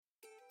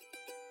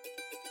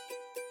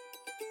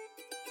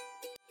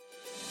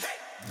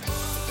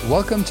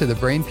Welcome to the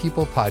Brain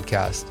People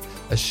Podcast,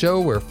 a show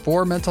where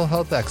four mental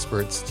health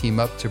experts team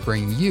up to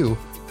bring you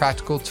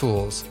practical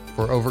tools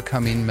for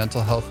overcoming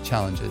mental health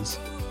challenges.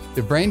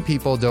 The Brain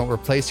People don't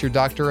replace your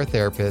doctor or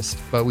therapist,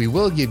 but we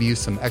will give you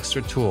some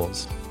extra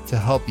tools to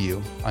help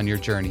you on your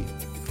journey.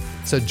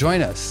 So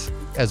join us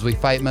as we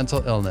fight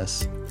mental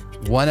illness,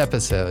 one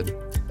episode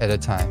at a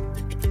time.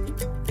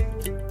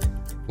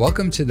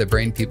 Welcome to the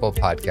Brain People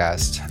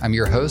Podcast. I'm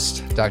your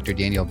host, Dr.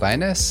 Daniel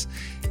Binus,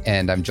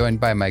 and I'm joined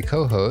by my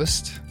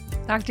co-host,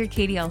 Dr.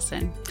 Katie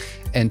Elson.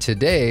 And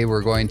today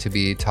we're going to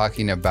be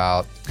talking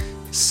about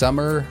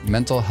summer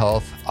mental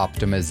health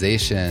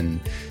optimization.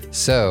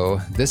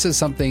 So this is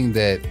something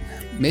that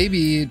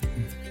maybe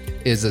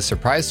is a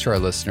surprise to our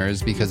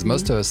listeners because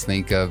most of us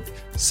think of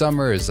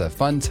summer as a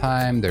fun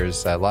time.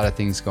 There's a lot of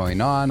things going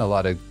on, a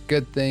lot of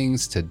good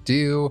things to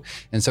do.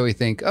 And so we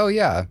think, oh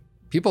yeah,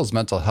 people's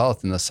mental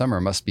health in the summer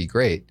must be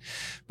great.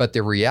 But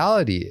the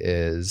reality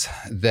is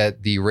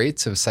that the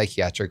rates of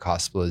psychiatric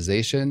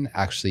hospitalization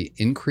actually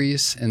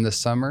increase in the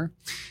summer,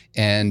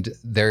 and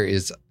there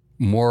is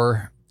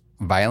more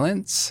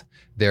violence.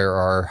 There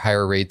are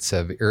higher rates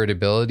of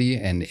irritability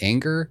and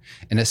anger,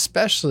 and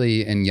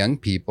especially in young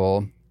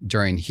people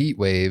during heat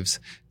waves,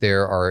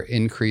 there are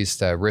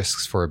increased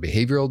risks for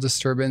behavioral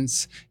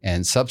disturbance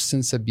and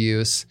substance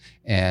abuse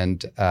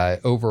and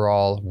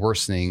overall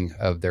worsening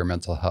of their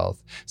mental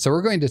health. So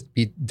we're going to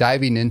be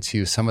diving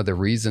into some of the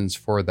reasons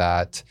for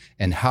that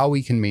and how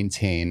we can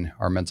maintain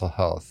our mental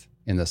health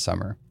in the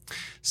summer.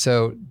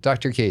 So,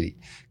 Dr. Katie,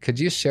 could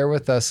you share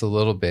with us a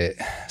little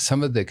bit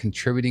some of the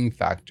contributing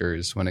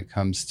factors when it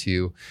comes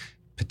to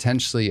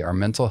potentially our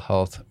mental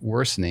health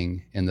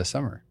worsening in the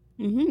summer?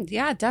 Mm-hmm.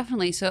 Yeah,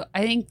 definitely. So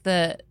I think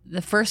the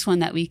first one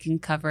that we can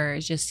cover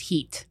is just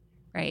heat,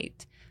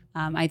 right?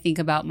 I think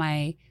about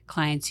my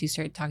clients who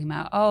start talking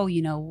about,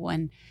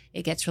 when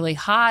it gets really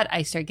hot,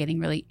 I start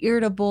getting really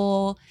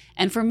irritable.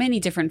 And for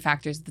many different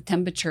factors, the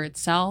temperature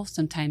itself,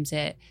 sometimes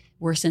it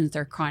worsens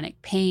their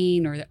chronic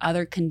pain or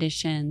other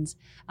conditions.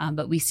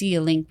 But we see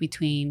a link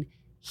between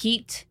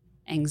heat,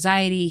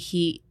 anxiety,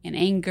 heat and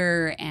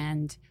anger,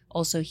 and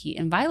also heat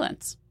and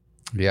violence.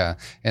 Yeah.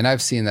 And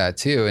I've seen that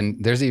too.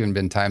 And there's even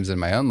been times in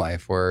my own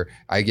life where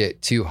I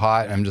get too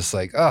hot and I'm just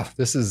like, oh,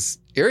 this is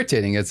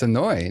irritating. It's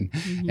annoying.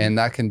 Mm-hmm. And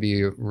that can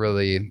be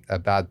really a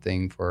bad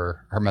thing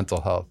for our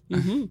mental health.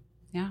 Mm-hmm.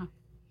 Yeah.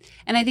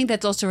 And I think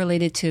that's also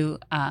related to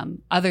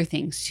other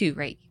things too,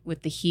 right?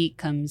 With the heat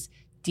comes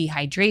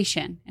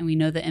dehydration. And we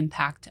know the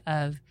impact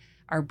of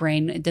our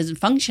brain. It doesn't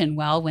function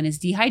well when it's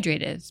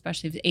dehydrated,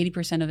 especially if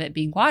 80% of it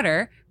being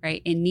water,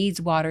 right? It needs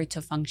water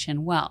to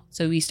function well.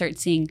 So we start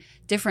seeing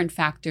different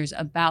factors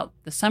about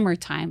the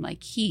summertime,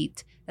 like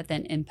heat, that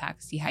then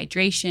impacts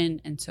dehydration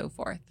and so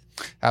forth.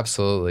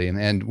 Absolutely.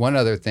 And one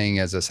other thing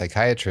as a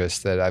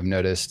psychiatrist that I've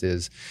noticed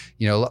is,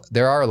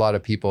 there are a lot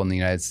of people in the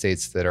United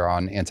States that are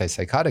on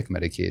antipsychotic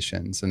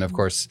medications. And of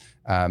course,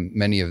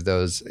 many of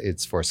those,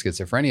 it's for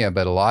schizophrenia,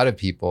 but a lot of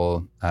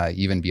people,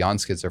 even beyond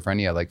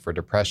schizophrenia, like for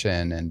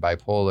depression and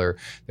bipolar,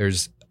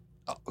 there's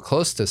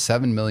close to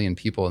 7 million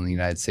people in the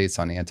United States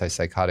on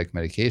antipsychotic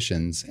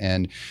medications.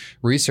 And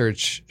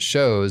research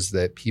shows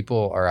that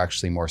people are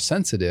actually more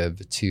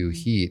sensitive to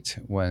heat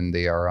when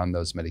they are on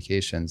those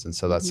medications. And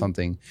so that's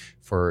something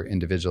for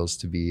individuals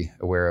to be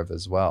aware of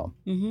as well.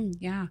 Mm-hmm.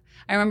 Yeah.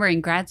 I remember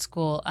in grad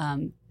school,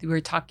 we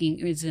were talking,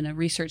 it was in a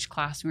research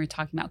class, and we were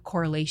talking about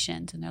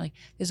correlations. And they're like,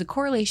 there's a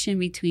correlation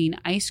between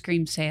ice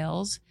cream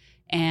sales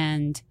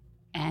and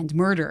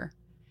murder.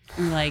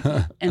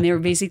 And they were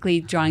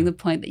basically drawing the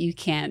point that you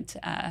can't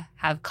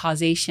have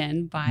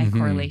causation by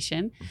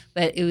correlation,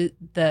 but it was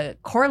the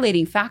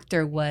correlating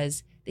factor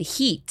was the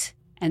heat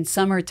and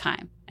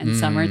summertime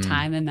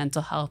and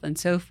mental health and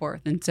so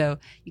forth. And so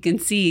you can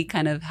see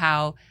kind of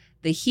how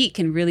the heat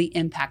can really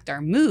impact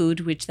our mood,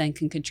 which then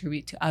can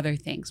contribute to other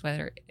things,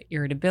 whether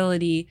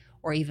irritability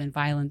or even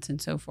violence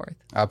and so forth.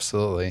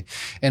 Absolutely.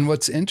 And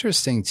what's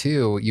interesting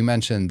too, you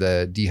mentioned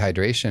the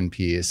dehydration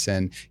piece,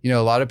 and a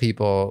lot of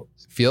people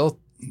feel,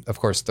 of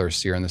course,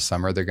 thirstier in the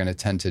summer. They're going to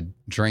tend to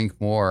drink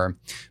more,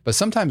 but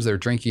sometimes they're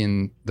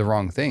drinking the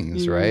wrong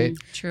things, right?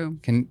 True.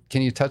 Can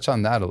you touch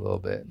on that a little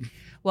bit?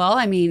 Well,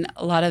 I mean,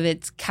 a lot of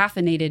it's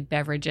caffeinated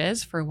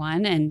beverages for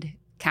one, and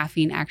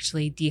caffeine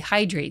actually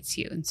dehydrates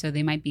you. And so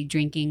they might be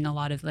drinking a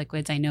lot of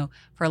liquids. I know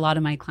for a lot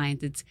of my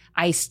clients, it's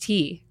iced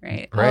tea,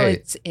 right?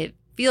 Right. It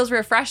feels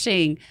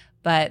refreshing,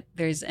 but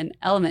there's an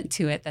element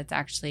to it that's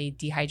actually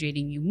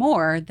dehydrating you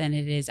more than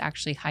it is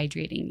actually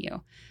hydrating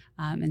you.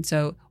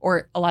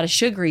 Or a lot of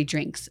sugary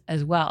drinks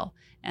as well,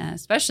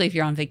 especially if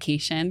you're on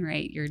vacation,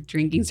 right? You're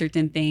drinking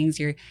certain things,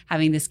 you're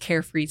having this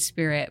carefree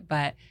spirit,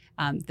 but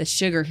the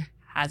sugar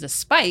has a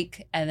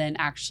spike and then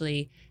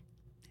actually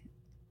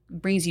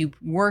brings you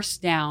worse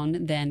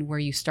down than where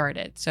you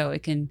started. So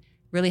it can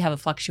really have a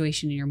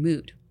fluctuation in your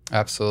mood.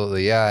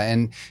 Absolutely. Yeah.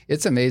 And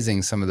it's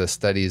amazing some of the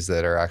studies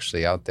that are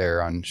actually out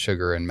there on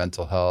sugar and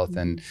mental health.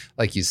 And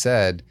like you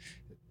said,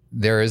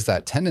 there is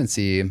that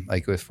tendency,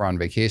 like if we're on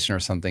vacation or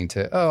something,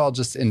 to, I'll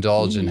just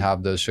indulge and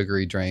have those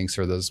sugary drinks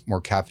or those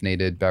more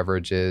caffeinated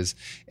beverages.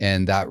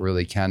 And that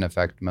really can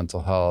affect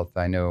mental health.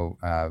 I know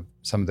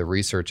some of the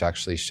research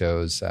actually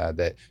shows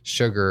that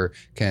sugar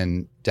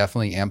can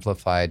definitely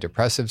amplify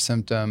depressive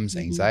symptoms,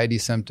 anxiety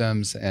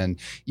symptoms, and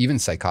even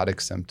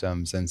psychotic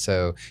symptoms. And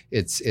so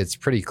it's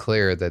pretty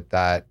clear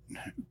that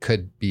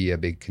could be a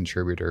big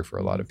contributor for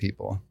a lot of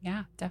people.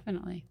 Yeah,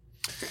 definitely.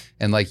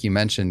 And like you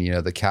mentioned,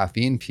 the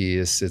caffeine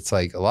piece, it's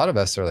like a lot of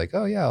us are like,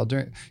 oh yeah, I'll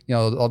drink,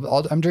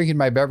 I'm drinking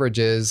my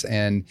beverages,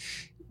 and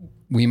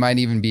we might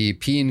even be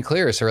peeing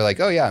clear. So we're like,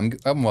 oh yeah,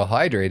 I'm well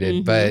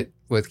hydrated. But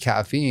with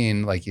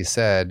caffeine, like you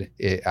said,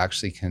 it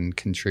actually can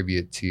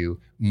contribute to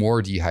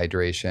more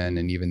dehydration.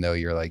 And even though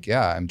you're like,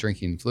 yeah, I'm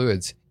drinking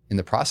fluids, in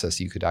the process,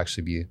 you could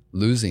actually be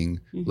losing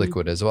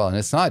liquid as well. And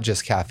it's not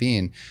just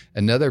caffeine.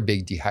 Another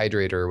big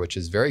dehydrator, which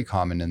is very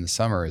common in the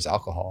summer, is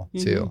alcohol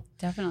too.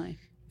 Definitely.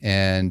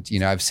 And,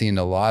 I've seen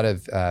a lot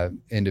of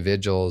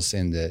individuals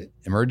in the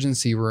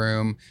emergency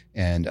room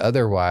and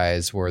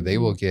otherwise where they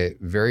will get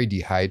very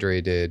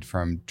dehydrated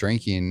from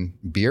drinking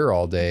beer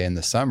all day in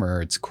the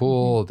summer. It's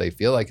cool. They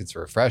feel like it's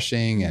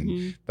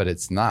refreshing, but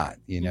it's not,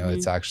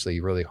 it's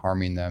actually really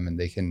harming them,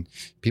 and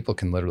people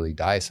can literally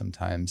die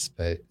sometimes,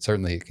 but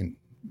certainly it can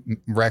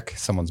wreck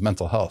someone's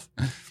mental health.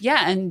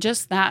 Yeah. And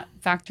just that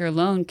factor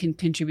alone can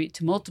contribute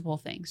to multiple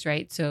things,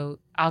 right? So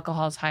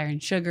alcohol is higher in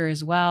sugar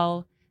as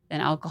well.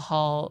 Then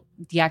alcohol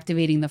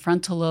deactivating the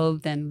frontal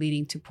lobe, then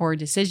leading to poor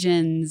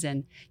decisions.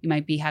 And you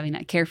might be having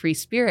that carefree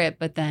spirit,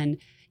 but then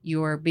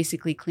you're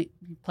basically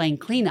playing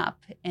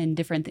cleanup and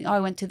different things. Oh, I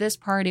went to this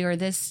party or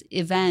this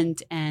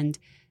event, and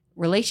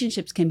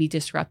relationships can be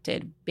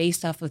disrupted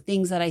based off of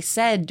things that I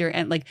said during.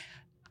 And like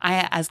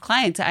as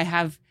clients, I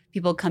have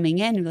people coming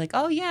in and be like,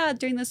 oh yeah,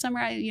 during the summer,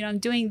 I'm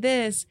doing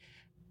this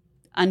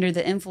under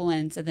the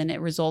influence. And then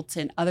it results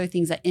in other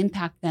things that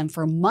impact them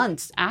for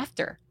months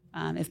after,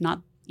 if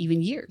not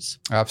even years.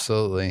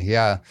 Absolutely.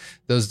 Yeah.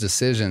 Those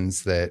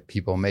decisions that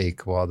people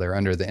make while they're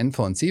under the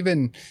influence,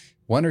 even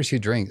one or two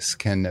drinks,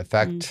 can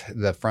affect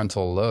the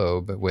frontal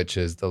lobe, which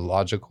is the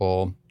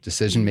logical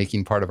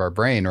decision-making part of our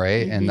brain,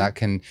 right? And that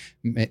can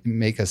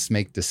make us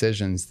make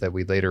decisions that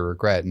we later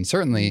regret. And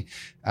certainly,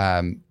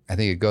 I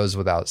think it goes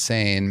without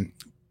saying,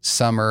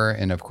 summer,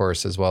 and of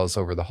course, as well as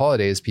over the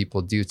holidays,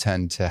 people do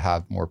tend to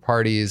have more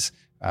parties,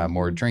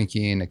 more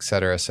drinking, et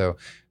cetera. So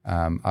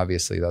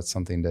obviously that's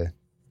something to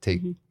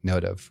take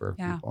note of for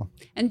people.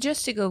 And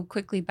just to go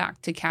quickly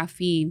back to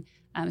caffeine,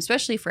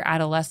 especially for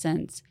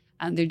adolescents,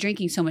 they're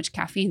drinking so much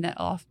caffeine that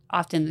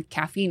often the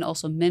caffeine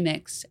also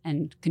mimics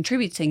and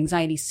contributes to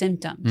anxiety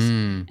symptoms.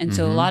 And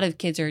so a lot of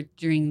kids are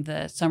during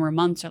the summer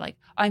months are like,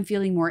 oh, I'm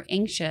feeling more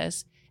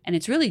anxious. And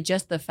it's really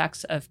just the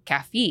effects of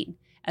caffeine.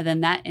 And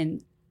then that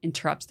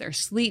interrupts their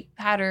sleep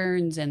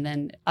patterns and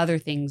then other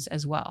things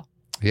as well.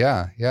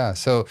 Yeah.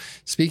 So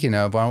speaking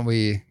of, why don't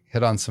we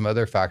hit on some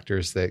other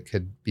factors that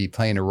could be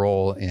playing a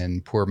role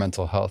in poor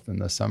mental health in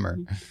the summer?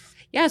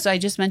 Yeah. So I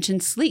just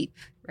mentioned sleep,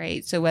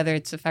 right? So whether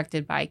it's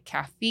affected by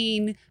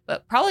caffeine,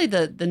 but probably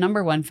the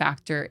number one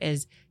factor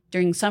is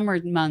during summer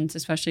months,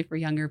 especially for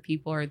younger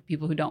people or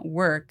people who don't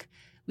work,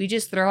 we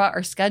just throw out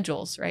our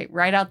schedules,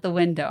 right out the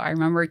window. I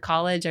remember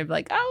college, I'd be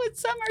like, oh,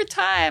 it's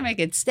summertime. I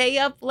could stay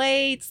up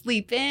late,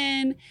 sleep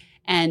in.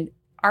 And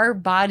our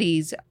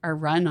bodies are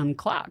run on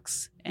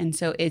clocks. And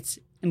so it's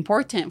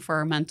important for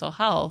our mental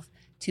health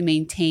to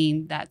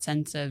maintain that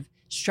sense of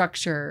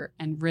structure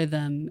and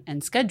rhythm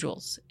and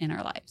schedules in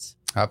our lives.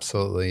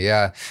 Absolutely.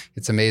 Yeah.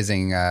 It's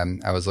amazing.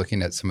 I was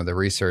looking at some of the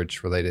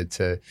research related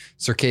to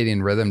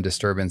circadian rhythm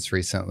disturbance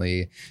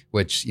recently,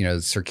 which,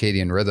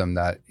 circadian rhythm,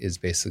 that is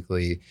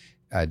basically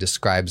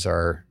describes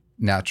our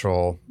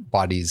natural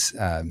body's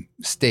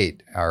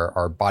state,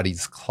 our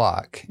body's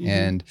clock.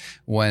 And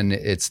when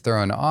it's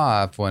thrown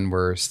off, when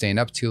we're staying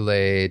up too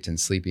late and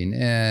sleeping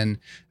in,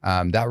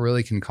 that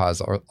really can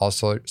cause all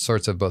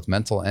sorts of both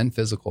mental and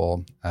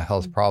physical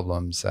health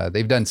problems.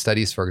 They've done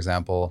studies, for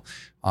example,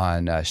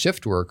 on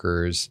shift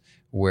workers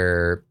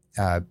where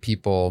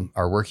people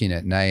are working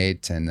at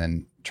night and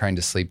then trying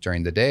to sleep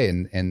during the day.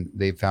 And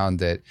they found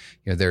that,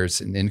 there's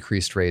an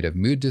increased rate of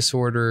mood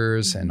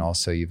disorders and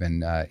also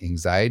even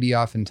anxiety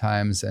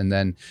oftentimes. And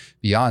then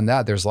beyond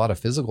that, there's a lot of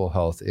physical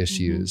health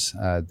issues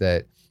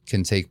that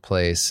can take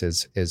place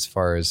as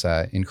far as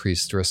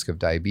increased risk of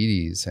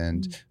diabetes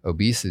and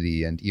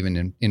obesity and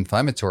even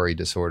inflammatory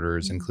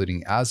disorders,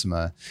 including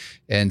asthma.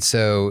 And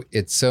so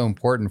it's so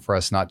important for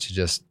us not to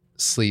just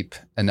sleep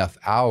enough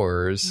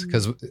hours,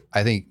 because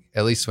I think,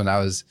 at least when I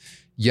was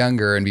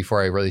younger and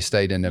before I really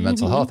studied into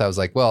mental health, I was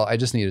like, well, I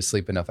just need to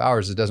sleep enough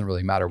hours. It doesn't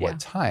really matter what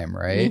time,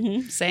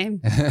 right?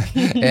 Same.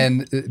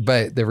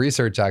 But the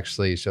research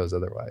actually shows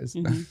otherwise.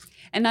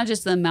 And not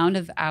just the amount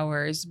of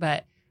hours,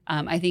 but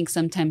I think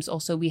sometimes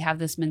also we have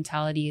this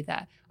mentality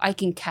that I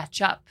can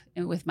catch up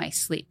with my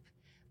sleep.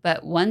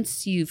 But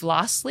once you've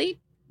lost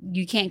sleep,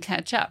 you can't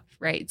catch up,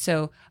 right?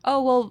 So,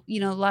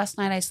 last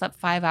night I slept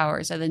 5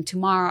 hours and then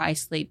tomorrow I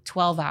sleep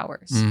 12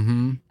 hours.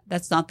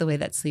 That's not the way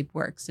that sleep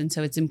works. And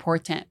so it's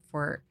important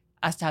for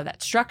us to have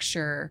that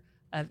structure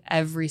of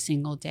every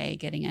single day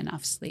getting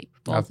enough sleep,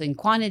 both in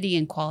quantity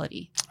and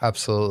quality.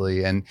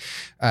 Absolutely. And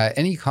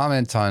any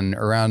comment on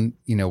around,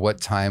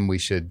 what time we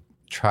should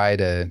try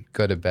to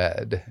go to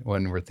bed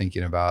when we're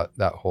thinking about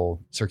that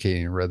whole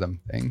circadian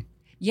rhythm thing?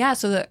 Yeah.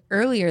 So the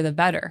earlier, the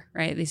better,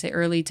 right? They say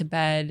early to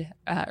bed,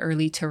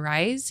 early to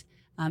rise.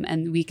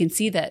 And we can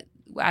see that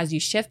as you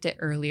shift it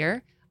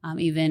earlier,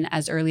 even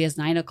as early as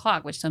 9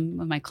 o'clock, which some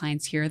of my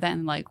clients hear that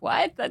and like,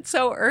 what? That's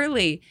so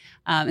early.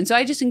 And so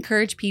I just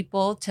encourage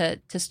people to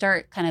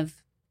start kind of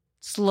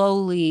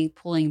slowly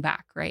pulling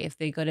back, right? If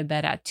they go to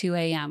bed at 2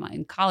 a.m.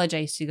 In college, I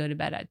used to go to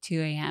bed at 2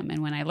 a.m.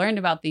 And when I learned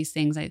about these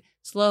things, I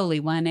slowly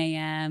 1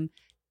 a.m.,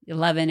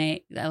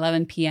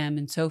 11 p.m.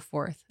 and so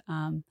forth.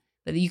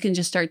 But you can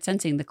just start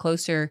sensing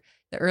the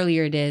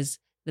earlier it is,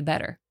 the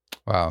better.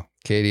 Wow.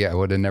 Katie, I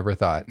would have never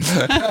thought.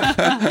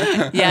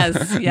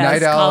 Yes.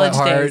 Night owl at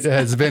heart days.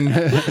 has been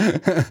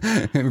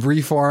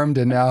reformed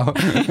and now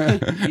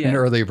an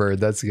early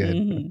bird. That's good.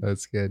 Mm-hmm.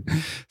 That's good.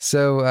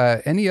 So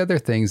any other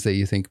things that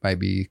you think might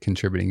be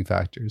contributing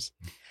factors?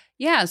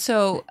 Yeah.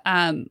 So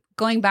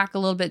going back a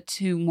little bit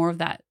to more of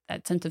that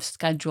sense of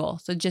schedule.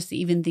 So just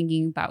even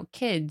thinking about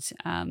kids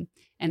and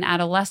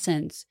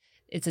adolescents,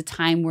 it's a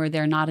time where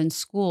they're not in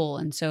school.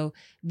 And so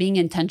being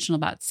intentional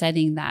about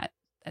setting that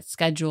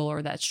schedule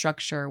or that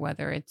structure,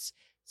 whether it's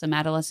some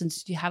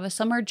adolescents do have a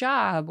summer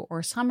job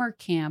or summer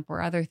camp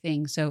or other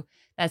things. So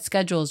that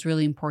schedule is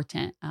really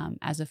important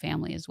as a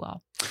family as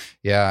well.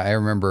 Yeah, I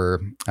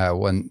remember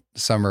one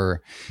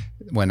summer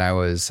when I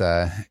was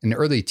an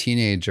early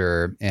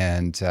teenager,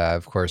 and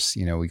of course,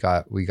 we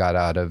got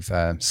out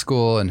of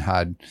school and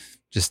had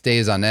just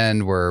days on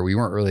end where we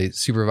weren't really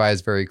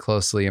supervised very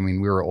closely. I mean,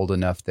 we were old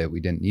enough that we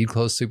didn't need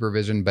close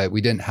supervision, but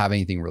we didn't have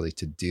anything really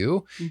to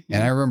do. Mm-hmm.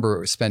 And I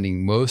remember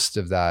spending most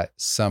of that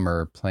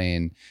summer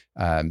playing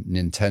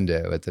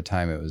Nintendo. At the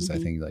time, it was, I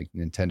think, like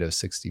Nintendo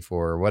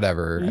 64 or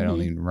whatever. I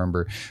don't even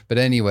remember. But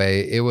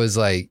anyway, it was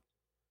like,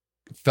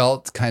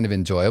 felt kind of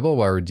enjoyable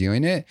while we're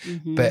doing it.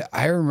 But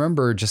I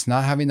remember just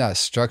not having that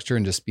structure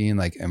and just being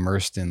like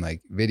immersed in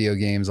like video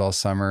games all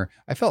summer.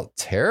 I felt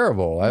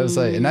terrible. I was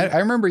like, and I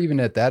remember even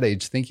at that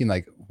age thinking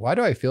like, why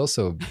do I feel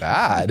so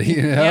bad?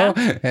 Yeah.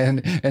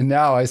 And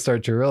now I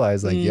start to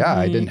realize like, yeah,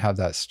 I didn't have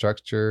that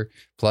structure.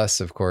 Plus,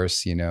 of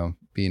course,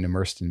 being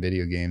immersed in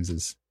video games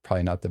is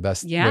probably not the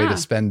best way to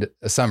spend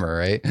a summer,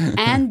 right?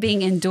 And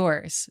being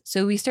indoors.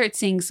 So we start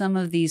seeing some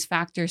of these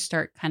factors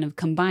start kind of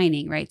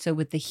combining, right? So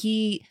with the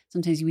heat,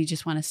 sometimes we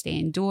just want to stay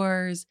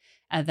indoors.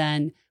 And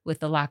then with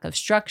the lack of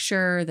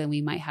structure, then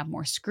we might have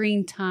more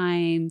screen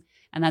time.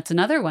 And that's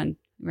another one,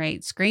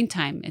 right? Screen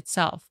time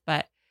itself.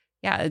 But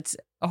yeah, it's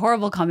a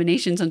horrible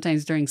combination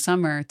sometimes during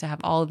summer to have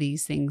all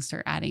these things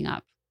start adding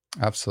up.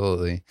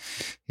 Absolutely.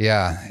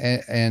 Yeah.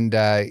 And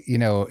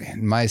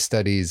in my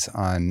studies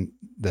on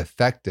the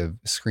effect of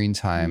screen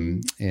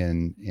time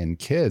in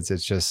kids,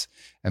 it's just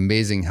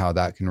amazing how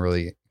that can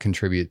really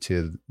contribute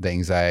to the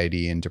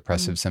anxiety and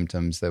depressive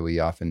symptoms that we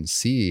often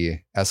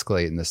see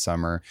escalate in the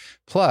summer.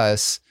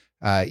 Plus,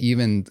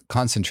 even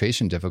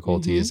concentration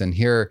difficulties. And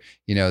here,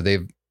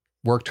 they've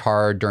worked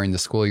hard during the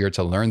school year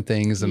to learn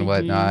things and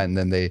whatnot. And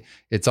then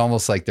it's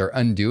almost like they're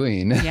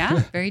undoing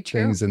very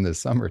true. things in the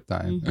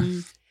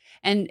summertime.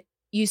 And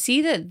you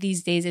see that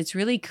these days it's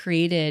really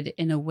created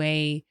in a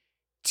way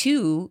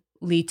to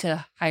lead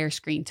to higher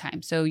screen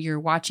time. So you're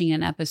watching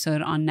an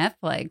episode on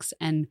Netflix,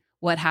 and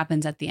what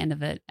happens at the end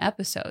of an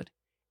episode?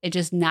 It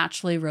just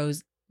naturally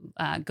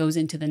goes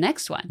into the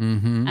next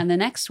one and the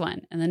next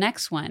one and the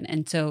next one.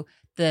 And so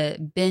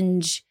the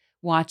binge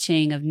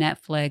watching of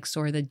Netflix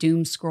or the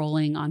doom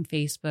scrolling on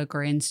Facebook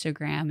or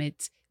Instagram,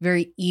 it's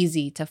very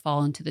easy to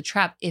fall into the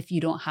trap if you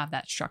don't have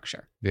that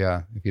structure.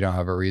 Yeah. If you don't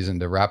have a reason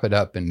to wrap it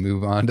up and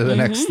move on to the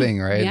next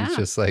thing, right? Yeah. It's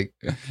just like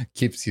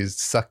keeps you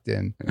sucked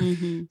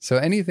in. So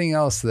anything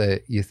else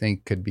that you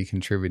think could be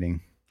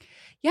contributing?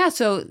 Yeah.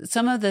 So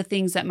some of the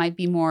things that might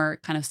be more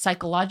kind of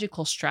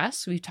psychological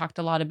stress, we've talked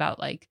a lot about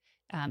like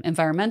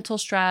environmental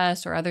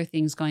stress or other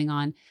things going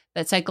on,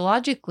 but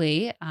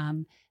psychologically,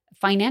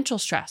 financial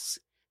stress.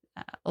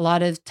 A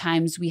lot of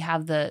times we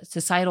have the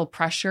societal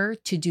pressure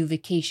to do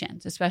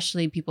vacations,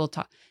 especially people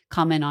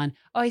comment on,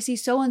 oh, I see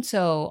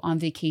so-and-so on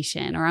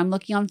vacation, or I'm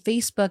looking on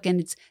Facebook and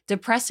it's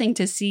depressing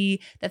to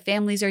see that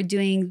families are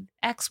doing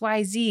X,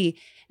 Y, Z.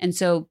 And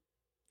so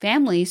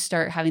families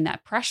start having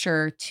that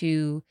pressure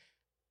to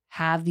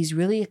have these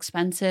really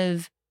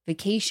expensive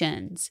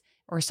vacations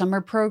or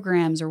summer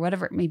programs or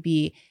whatever it may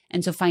be.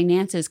 And so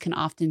finances can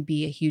often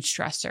be a huge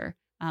stressor.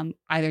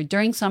 Either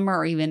during summer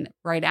or even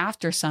right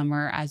after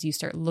summer as you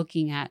start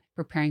looking at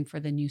preparing for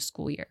the new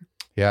school year.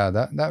 Yeah,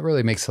 that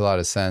really makes a lot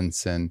of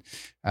sense. And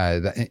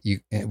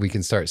we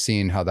can start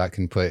seeing how that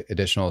can put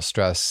additional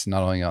stress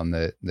not only on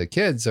the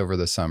kids over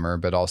the summer,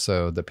 but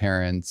also the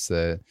parents,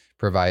 the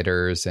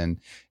providers. And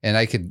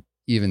I could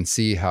even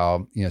see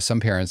how, some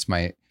parents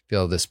might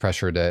feel this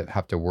pressure to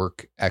have to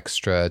work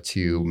extra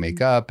to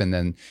make up. And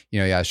then,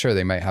 yeah, sure,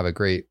 they might have a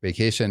great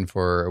vacation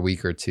for a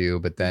week or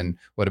two, but then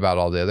what about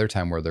all the other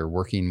time where they're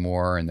working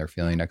more and they're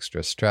feeling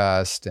extra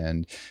stressed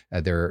and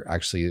they're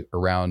actually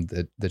around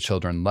the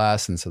children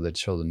less. And so the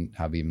children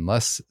have even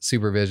less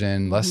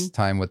supervision, less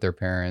time with their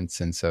parents.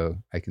 And so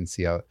I can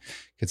see how it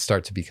could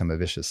start to become a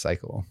vicious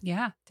cycle.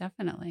 Yeah,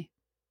 definitely.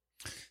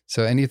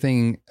 So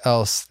anything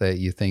else that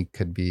you think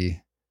could be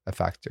a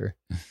factor?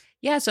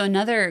 Yeah. So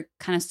another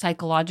kind of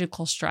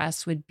psychological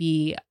stress would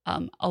be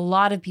a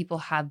lot of people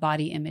have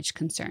body image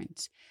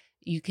concerns.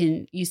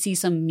 You see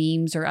some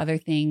memes or other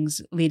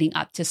things leading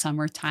up to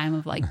summertime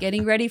of like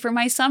getting ready for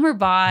my summer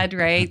bod,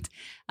 right?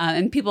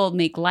 And people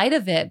make light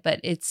of it, but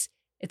it's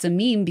a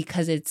meme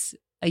because it's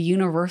a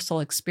universal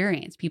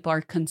experience. People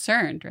are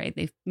concerned, right?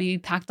 They've maybe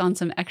packed on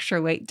some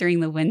extra weight during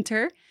the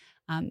winter,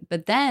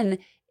 but then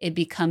it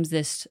becomes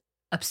this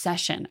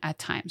obsession at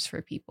times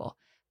for people.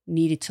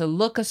 Needed to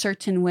look a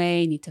certain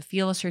way, need to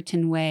feel a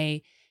certain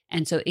way.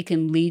 And so it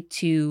can lead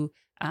to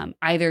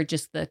either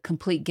just the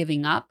complete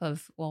giving up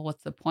of, well,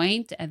 what's the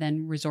point? And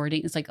then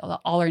resorting, it's like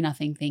all or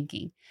nothing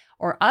thinking.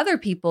 Or other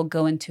people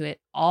go into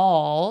it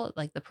all,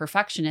 like the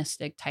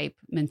perfectionistic type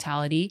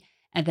mentality,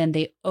 and then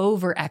they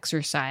over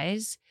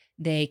exercise.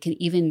 It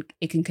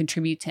can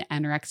contribute to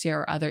anorexia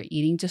or other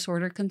eating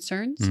disorder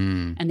concerns,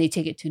 and they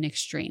take it to an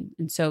extreme.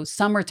 And so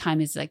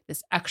summertime is like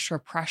this extra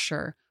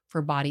pressure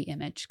for body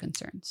image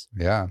concerns.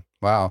 Yeah.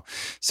 Wow.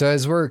 So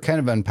as we're kind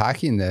of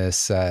unpacking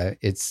this,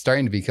 it's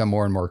starting to become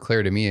more and more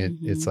clear to me.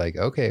 It's like,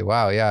 okay,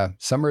 wow. Yeah.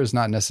 Summer is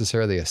not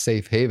necessarily a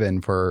safe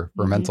haven for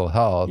mental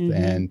health.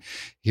 And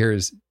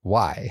here's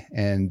why.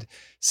 And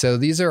so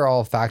these are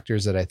all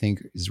factors that I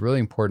think is really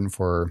important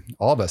for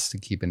all of us to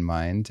keep in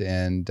mind.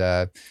 And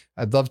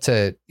I'd love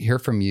to hear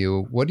from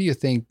you. What do you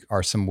think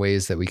are some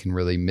ways that we can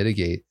really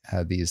mitigate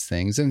these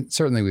things? And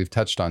certainly we've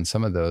touched on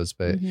some of those,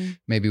 but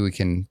maybe we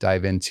can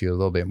dive into a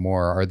little bit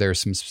more. Are there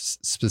some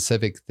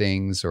specific things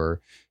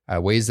or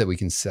ways that we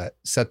can set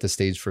the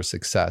stage for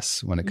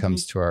success when it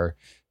comes to our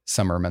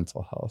summer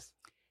mental health?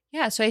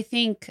 Yeah. So I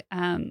think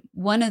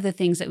one of the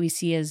things that we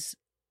see is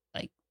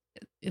like,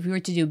 if we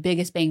were to do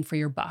biggest bang for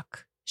your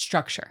buck,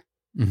 structure.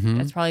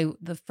 That's probably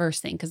the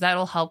first thing, because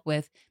that'll help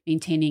with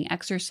maintaining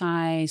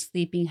exercise,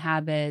 sleeping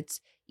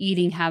habits,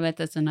 eating habits.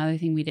 That's another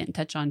thing we didn't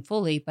touch on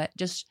fully, but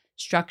just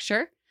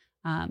structure.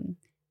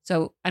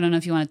 So I don't know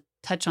if you want to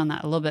touch on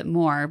that a little bit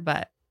more,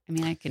 but I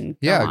mean, I can.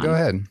 Go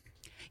ahead.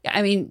 Yeah,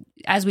 I mean,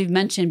 as we've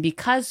mentioned,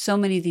 because so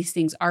many of these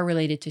things are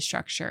related to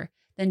structure,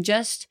 then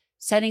just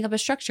setting up a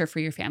structure for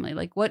your family.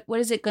 Like what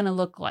is it going to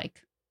look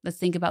like? Let's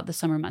think about the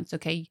summer months.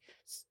 Okay,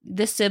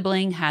 this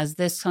sibling has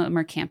this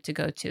summer camp to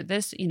go to.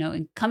 This,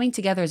 and coming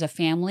together as a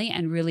family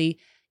and really,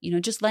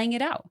 just laying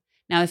it out.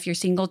 Now, if you're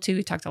single too,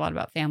 we talked a lot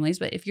about families,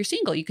 but if you're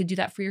single, you could do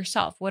that for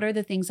yourself. What are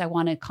the things I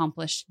want to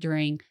accomplish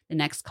during the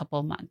next couple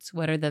of months?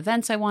 What are the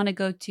events I want to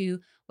go to?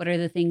 What are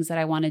the things that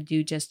I want to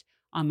do just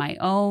on my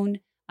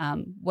own?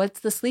 What's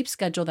the sleep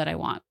schedule that I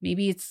want?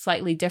 Maybe it's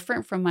slightly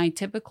different from my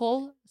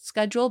typical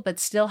schedule, but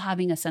still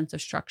having a sense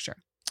of structure.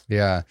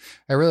 Yeah,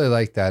 I really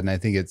like that. And I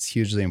think it's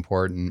hugely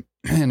important.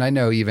 And I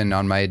know even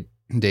on my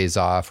days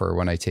off or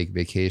when I take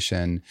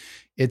vacation,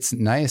 it's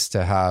nice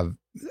to have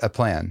a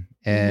plan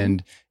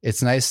and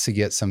it's nice to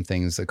get some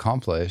things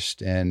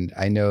accomplished. And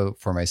I know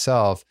for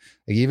myself,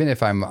 like even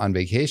if I'm on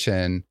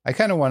vacation, I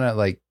kind of want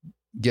to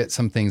get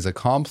some things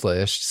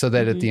accomplished so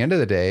that at the end of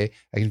the day,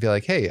 I can feel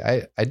like,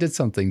 hey, I did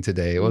something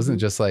today. It wasn't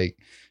just like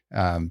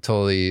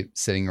totally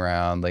sitting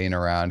around, laying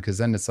around. Cause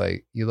then it's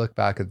like, you look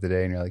back at the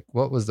day and you're like,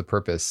 what was the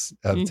purpose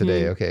of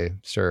today? Okay,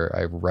 sure.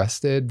 I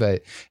rested, and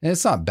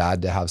it's not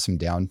bad to have some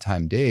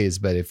downtime days,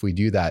 but if we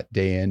do that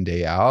day in,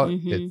 day out,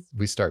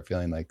 we start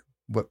feeling like,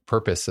 what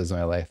purpose does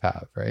my life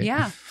have? Right.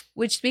 Yeah.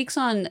 Which speaks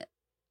on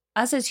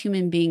us as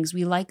human beings.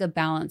 We like a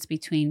balance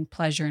between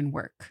pleasure and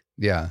work.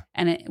 Yeah.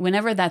 And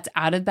whenever that's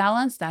out of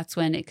balance, that's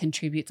when it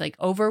contributes, like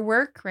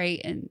overwork,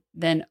 right? And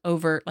then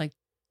over like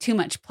too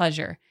much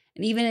pleasure.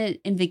 And even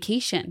in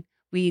vacation,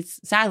 we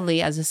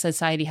sadly as a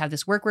society have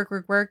this work,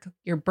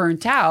 you're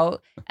burnt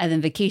out, and then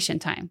vacation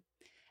time.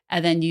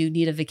 And then you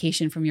need a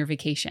vacation from your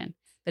vacation.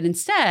 But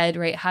instead,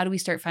 right, how do we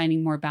start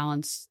finding more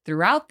balance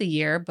throughout the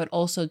year, but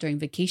also during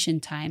vacation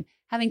time,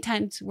 having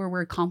times where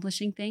we're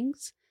accomplishing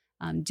things,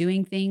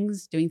 doing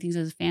things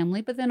as a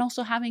family, but then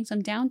also having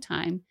some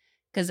downtime.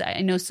 Because I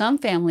know some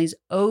families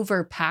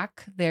overpack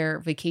their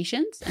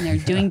vacations and they're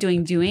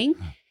doing,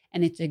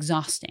 and it's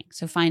exhausting.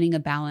 So finding a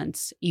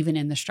balance even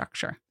in the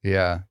structure.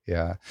 Yeah.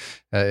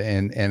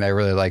 And I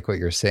really like what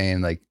you're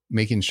saying, like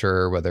making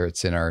sure whether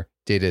it's in our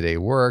day-to-day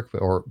work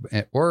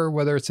or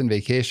whether it's in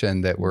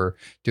vacation that we're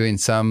doing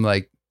some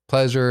like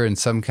pleasure and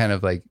some kind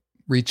of like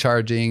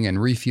recharging and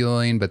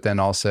refueling, but then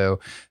also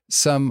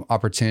some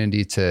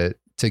opportunity to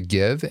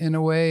give in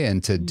a way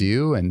and to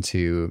do and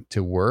to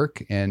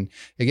work. And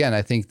again,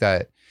 I think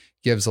that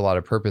gives a lot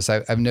of purpose.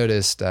 I've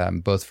noticed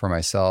both for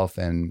myself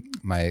and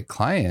my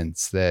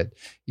clients that,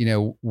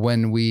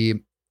 when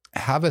we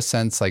have a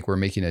sense like we're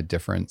making a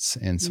difference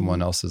in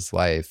someone else's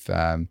life,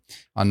 on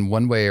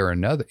one way or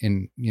another.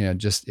 And,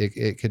 just,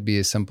 it could be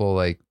as simple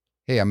like,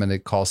 hey, I'm going to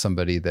call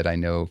somebody that I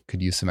know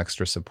could use some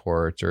extra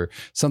support or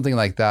something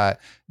like that.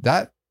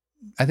 That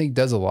I think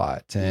does a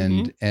lot.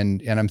 And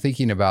I'm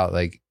thinking about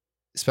like,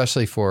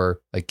 especially for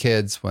like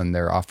kids when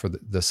they're off for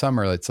the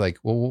summer, it's like,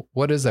 well,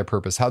 what is their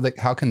purpose?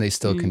 How can they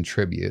still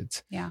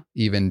contribute? Yeah.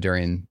 Even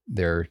during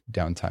their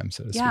downtime,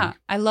 so to speak. Yeah.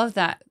 I love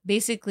that.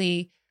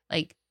 Basically,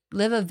 like,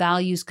 live a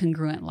values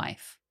congruent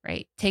life,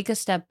 right? Take a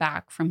step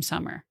back from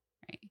summer,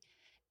 right?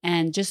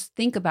 And just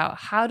think about,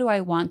 how do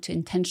I want to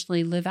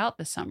intentionally live out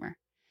the summer?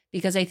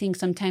 Because I think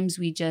sometimes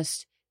we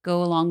just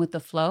go along with the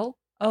flow.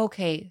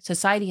 Okay,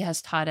 society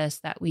has taught us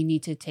that we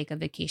need to take a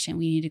vacation.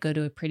 We need to go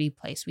to a pretty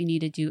place. We need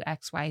to do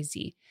X, Y,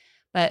 Z.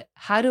 But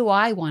how do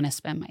I want to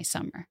spend my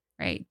summer,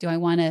 right? Do I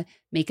want to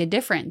make a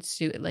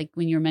difference? Like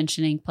when you're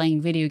mentioning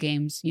playing video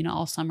games,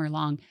 all summer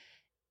long,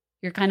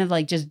 you're kind of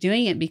like just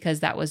doing it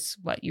because that was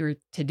what you were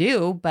to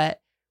do.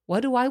 But what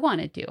do I want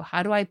to do?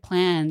 How do I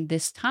plan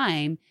this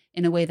time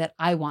in a way that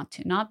I want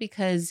to? Not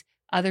because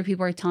other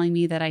people are telling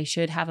me that I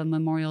should have a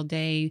Memorial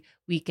Day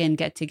weekend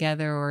get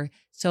together, or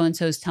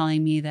so-and-so is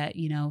telling me that,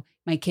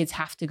 my kids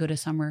have to go to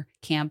summer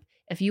camp.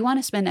 If you want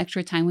to spend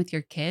extra time with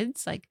your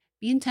kids, like,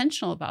 be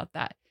intentional about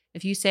that.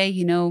 If you say,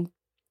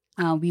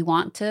 we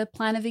want to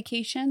plan a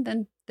vacation,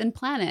 then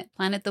plan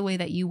it the way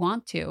that you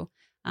want to.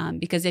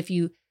 Because if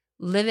you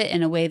live it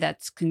in a way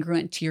that's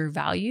congruent to your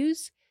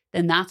values,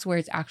 then that's where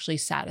it's actually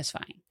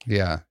satisfying.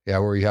 Yeah.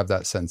 Where you have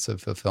that sense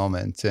of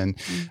fulfillment. And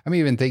I'm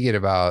even thinking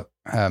about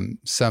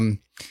some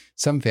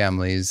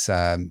families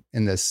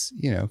in this,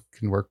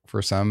 can work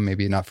for some,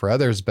 maybe not for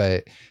others,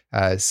 but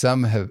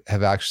some have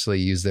actually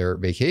used their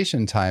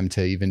vacation time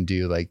to even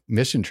do like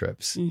mission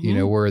trips,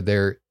 where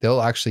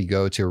they'll actually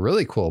go to a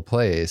really cool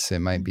place. It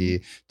might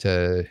be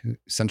to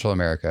Central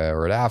America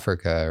or to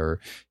Africa or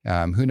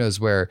who knows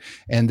where.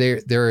 And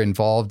they're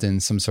involved in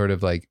some sort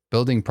of like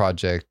building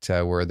project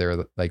where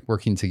they're like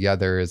working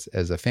together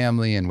as a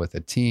family and with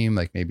a team,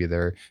 like maybe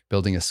they're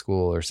building a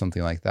school or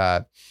something like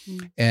that.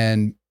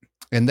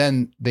 And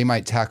then they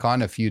might tack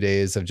on a few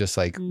days of just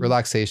like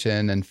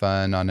relaxation and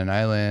fun on an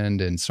island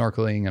and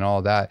snorkeling and all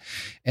of that.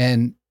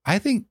 And I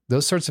think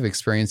those sorts of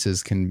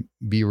experiences can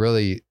be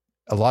really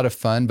a lot of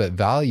fun, but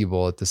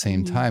valuable at the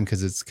same time,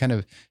 because it's kind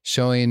of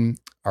showing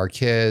our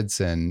kids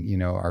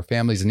and, our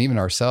families and even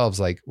ourselves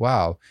like,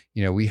 wow,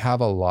 we have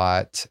a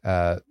lot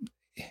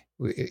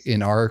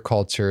in our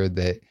culture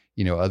that,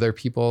 other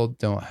people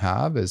don't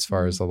have, as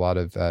far as a lot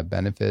of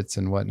benefits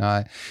and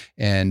whatnot.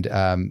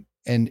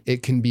 And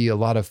it can be a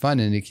lot of fun,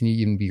 and it can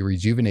even be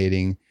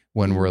rejuvenating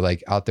when we're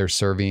like out there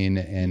serving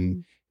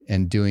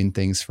and doing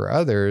things for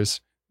others,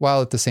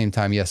 while at the same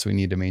time, yes, we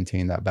need to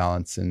maintain that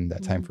balance and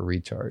that time for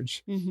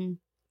recharge. When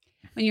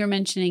you were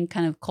mentioning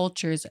kind of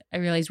cultures, I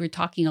realized we're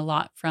talking a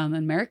lot from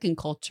American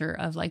culture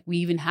of like, we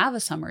even have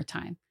a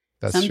summertime.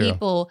 That's Some true.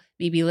 people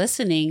maybe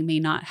listening may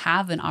not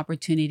have an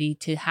opportunity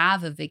to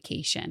have a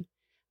vacation.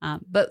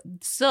 But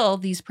still,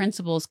 these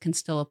principles can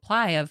still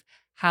apply of,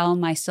 how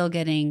am I still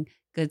getting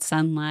good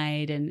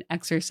sunlight and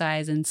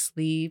exercise and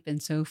sleep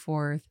and so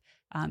forth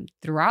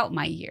throughout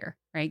my year,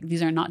 right?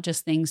 These are not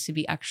just things to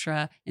be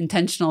extra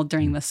intentional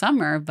during the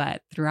summer,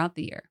 but throughout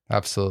the year.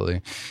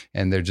 Absolutely.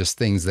 And they're just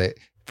things that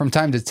from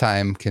time to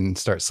time can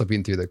start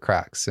slipping through the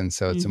cracks. And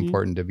so it's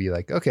important to be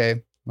like,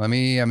 okay, let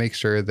me make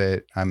sure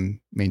that I'm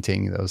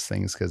maintaining those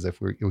things, because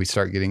if we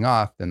start getting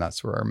off, then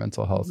that's where our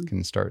mental health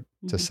can start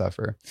to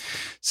suffer.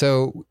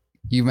 So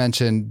you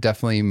mentioned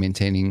definitely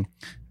maintaining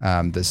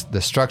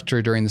the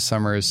structure during the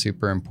summer is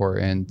super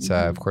important.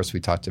 Of course,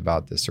 we talked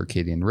about the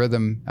circadian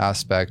rhythm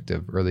aspect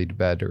of early to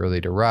bed,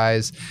 early to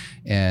rise.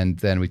 And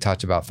then we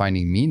talked about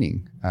finding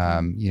meaning,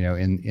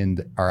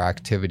 in our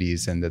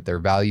activities, and that they're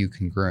value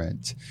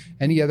congruent.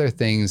 Any other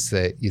things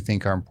that you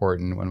think are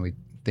important when we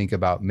think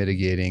about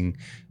mitigating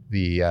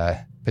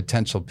the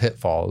potential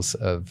pitfalls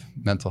of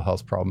mental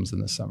health problems in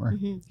the summer?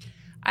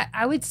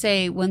 I would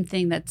say one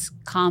thing that's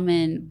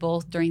common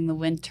both during the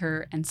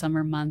winter and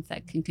summer month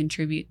that can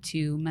contribute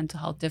to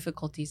mental health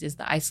difficulties is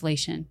the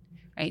isolation,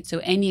 right? So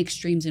any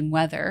extremes in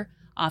weather,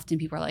 often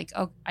people are like,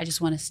 oh, I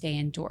just want to stay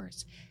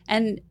indoors.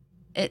 And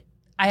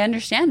I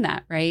understand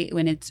that, right?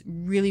 When it's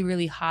really,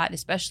 really hot,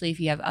 especially if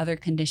you have other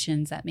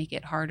conditions that make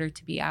it harder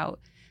to be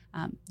out,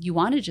 you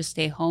want to just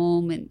stay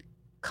home and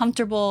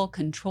comfortable,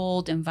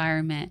 controlled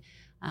environment.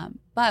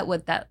 But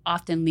what that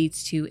often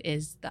leads to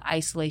is the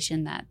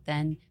isolation that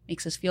then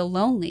makes us feel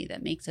lonely,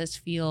 that makes us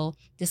feel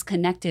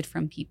disconnected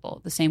from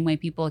people, the same way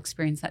people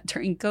experience that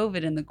during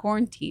COVID and the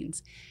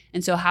quarantines.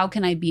 And so how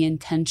can I be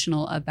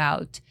intentional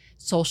about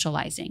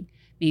socializing?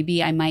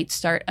 Maybe I might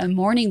start a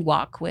morning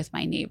walk with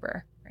my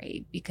neighbor,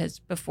 right? Because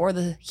before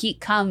the heat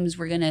comes,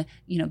 we're going to,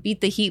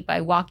 beat the heat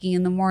by walking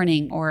in the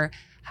morning. Or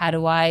how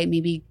do I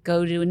maybe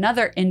go to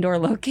another indoor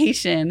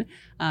location,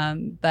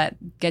 but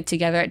get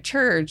together at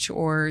church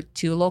or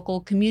to a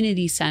local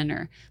community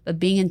center, but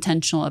being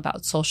intentional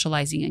about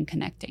socializing and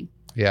connecting.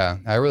 Yeah,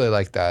 I really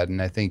like that.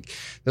 And I think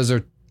those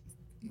are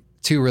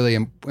two really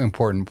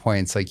important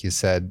points. Like you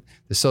said,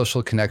 the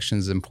social connection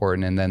is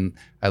important. And then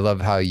I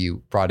love how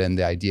you brought in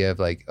the idea of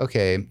like,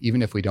 okay,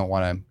 even if we don't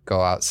want to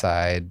go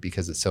outside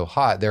because it's so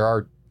hot, there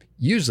are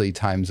usually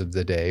times of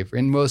the day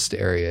in most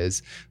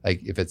areas, like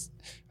if it's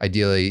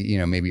ideally,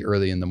 maybe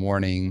early in the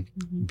morning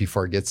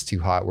before it gets too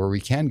hot, where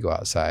we can go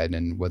outside,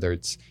 and whether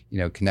it's,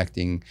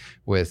 connecting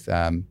with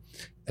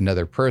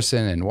another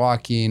person and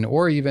walking,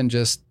 or even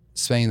just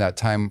spending that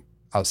time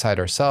outside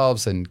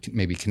ourselves and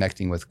maybe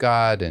connecting with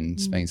God and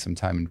spending some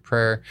time in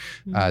prayer.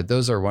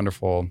 Those are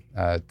wonderful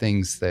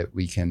things that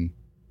we can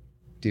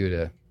do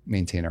to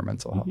maintain our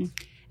mental health.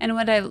 And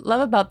what I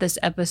love about this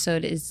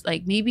episode is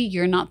like, maybe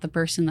you're not the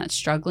person that's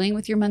struggling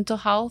with your mental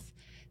health.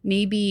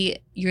 Maybe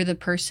you're the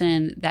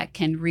person that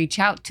can reach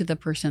out to the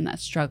person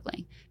that's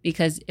struggling.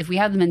 Because if we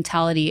have the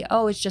mentality,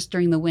 oh, it's just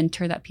during the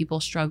winter that people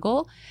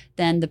struggle,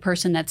 then the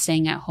person that's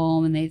staying at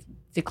home and they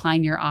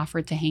decline your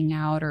offer to hang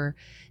out, or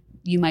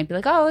you might be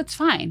like, oh, it's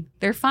fine.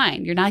 They're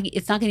fine.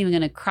 It's not even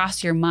going to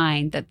cross your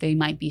mind that they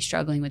might be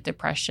struggling with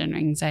depression or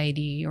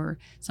anxiety or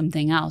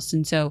something else.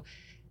 And so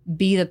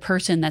be the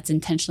person that's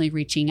intentionally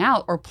reaching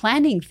out or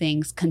planning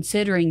things,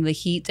 considering the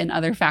heat and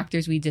other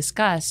factors we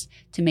discussed,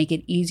 to make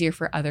it easier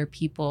for other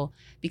people,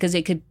 because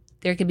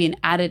there could be an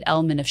added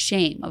element of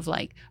shame of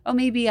like, oh,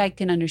 maybe I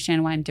can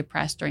understand why I'm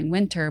depressed during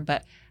winter,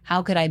 but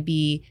how could I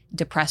be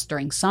depressed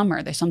during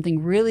summer? There's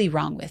something really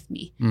wrong with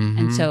me.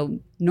 And so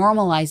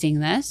normalizing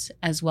this,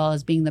 as well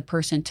as being the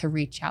person to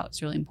reach out,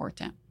 is really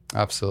important.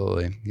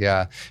 Absolutely.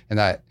 Yeah. And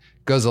that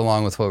goes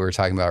along with what we were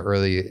talking about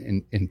early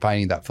in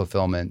finding that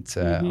fulfillment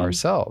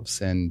ourselves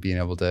and being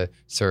able to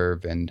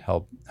serve and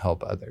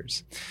help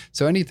others.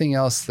 So anything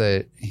else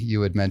that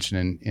you would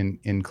mention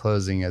in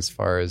closing as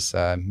far as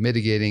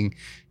mitigating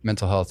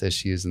mental health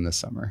issues in the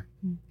summer?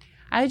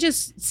 I would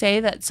just say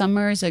that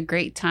summer is a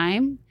great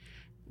time.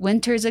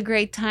 Winter's a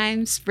great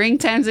time.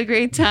 Springtime's a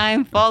great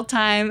time. Fall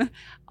time,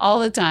 all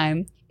the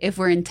time, if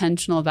we're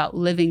intentional about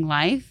living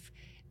life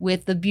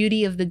with the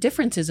beauty of the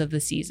differences of the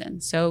season.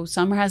 So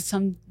summer has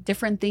some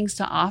different things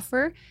to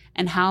offer,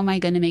 and how am I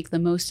going to make the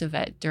most of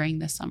it during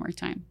the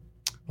summertime?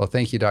 Well,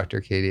 thank you,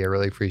 Dr. Katie. I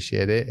really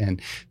appreciate it. And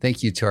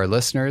thank you to our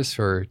listeners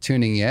for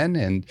tuning in.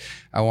 And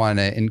I want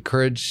to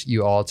encourage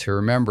you all to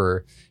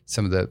remember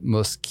some of the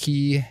most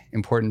key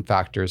important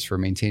factors for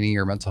maintaining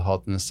your mental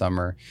health in the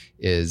summer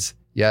is,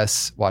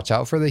 yes, watch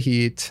out for the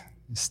heat,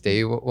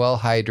 stay well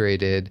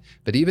hydrated.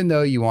 But even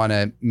though you want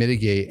to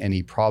mitigate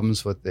any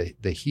problems with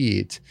the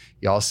heat,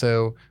 you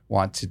also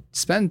want to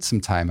spend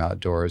some time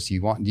outdoors. You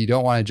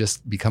don't want to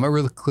just become a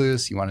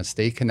recluse. You want to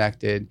stay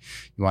connected.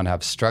 You want to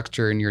have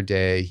structure in your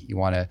day. You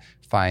want to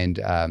find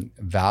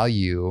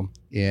value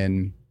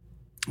in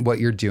what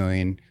you're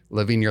doing,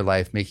 living your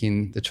life,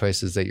 making the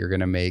choices that you're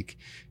going to make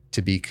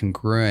to be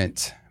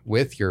congruent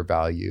with your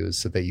values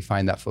so that you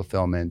find that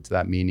fulfillment,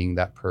 that meaning,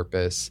 that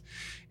purpose.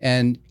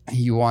 And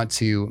you want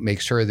to make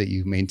sure that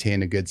you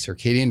maintain a good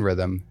circadian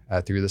rhythm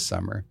through the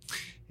summer.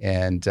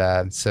 And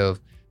so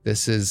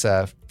this is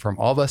from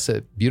all of us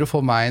at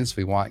Beautiful Minds.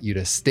 We want you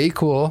to stay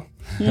cool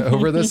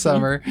over the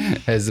summer,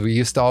 as we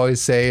used to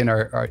always say in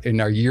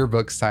our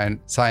yearbook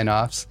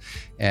sign-offs.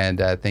 And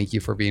thank you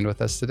for being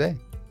with us today.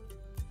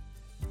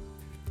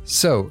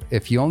 So,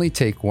 if you only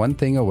take one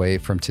thing away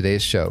from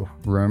today's show,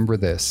 remember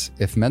this: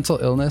 if mental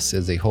illness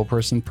is a whole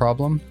person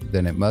problem,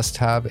 then it must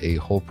have a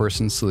whole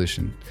person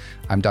solution.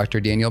 I'm Dr.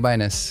 Daniel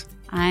Binus.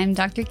 I'm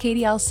Dr.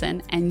 Katie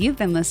Elson, and you've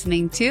been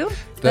listening to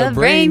the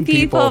Brain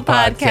People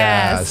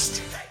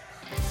Podcast.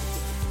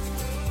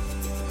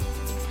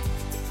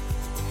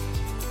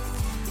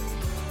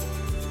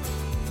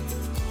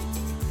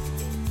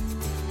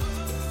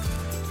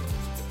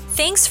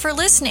 Thanks for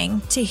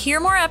listening. To hear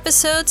more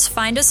episodes,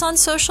 find us on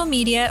social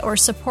media, or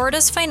support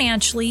us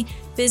financially,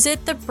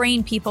 visit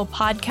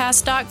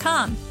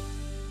thebrainpeoplepodcast.com.